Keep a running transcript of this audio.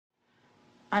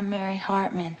I'm Mary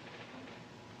Hartman.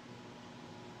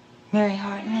 Mary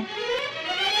Hartman?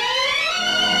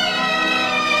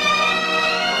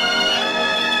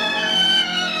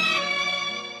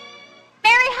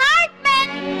 Mary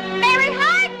Hartman! Mary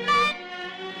Hartman!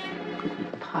 Could we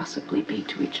possibly be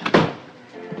to each other?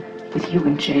 With you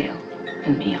in jail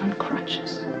and me on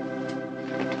crutches.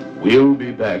 We'll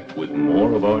be back with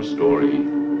more of our story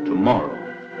tomorrow.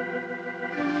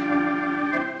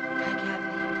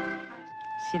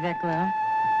 See that glow?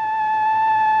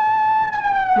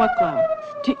 What glow?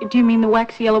 Do you mean the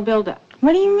waxy yellow buildup?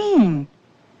 What do you mean?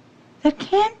 That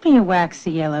can't be a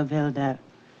waxy yellow buildup.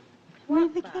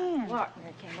 Where's the can?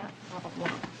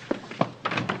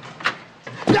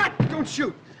 Don't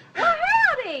shoot! Well,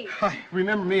 howdy! Hi,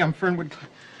 remember me? I'm Fernwood,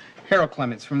 Harold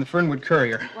Clements from the Fernwood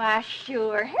Courier. Why,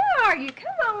 sure. How are you?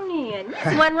 Come on in.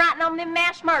 You're the one writing on them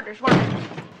mass murders, weren't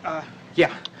you?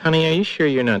 Yeah. Honey, are you sure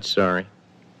you're not sorry?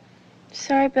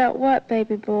 Sorry about what,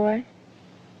 baby boy?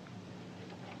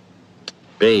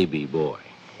 Baby boy.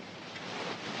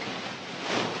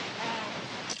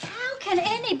 How can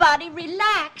anybody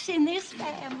relax in this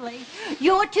family?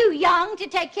 You're too young to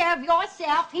take care of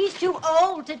yourself. He's too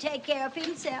old to take care of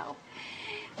himself.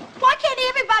 Why can't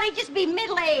everybody just be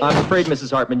middle-aged? I'm afraid,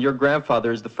 Mrs. Hartman, your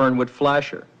grandfather is the Fernwood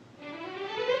Flasher.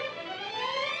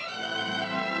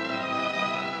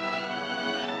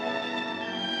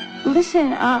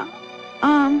 Listen,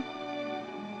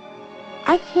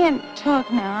 I can't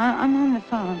talk now. I'm on the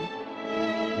phone.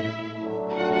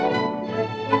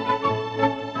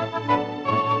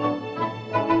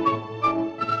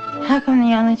 How come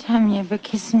the only time you ever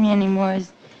kiss me anymore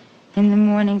is in the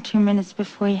morning, 2 minutes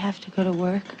before you have to go to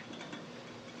work?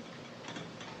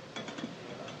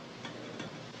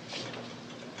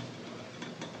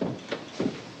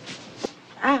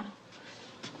 Ow.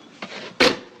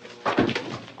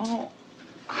 Oh.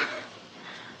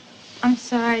 I'm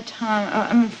sorry, Tom.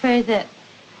 I'm afraid that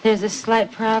there's a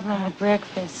slight problem with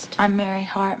breakfast. I'm Mary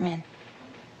Hartman.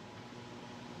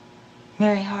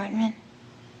 Mary Hartman?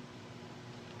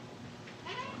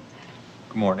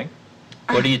 Good morning.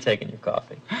 What do you take in your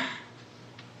coffee?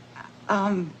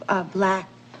 Black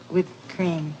with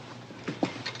cream.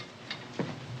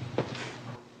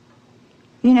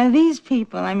 You know, these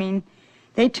people, I mean,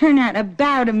 they turn out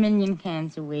about 1 million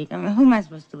cans a week. I mean, who am I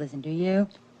supposed to listen to, you?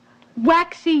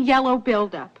 Waxy yellow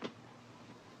buildup.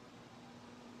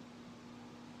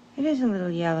 It is a little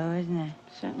yellow, isn't it?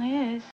 Certainly is.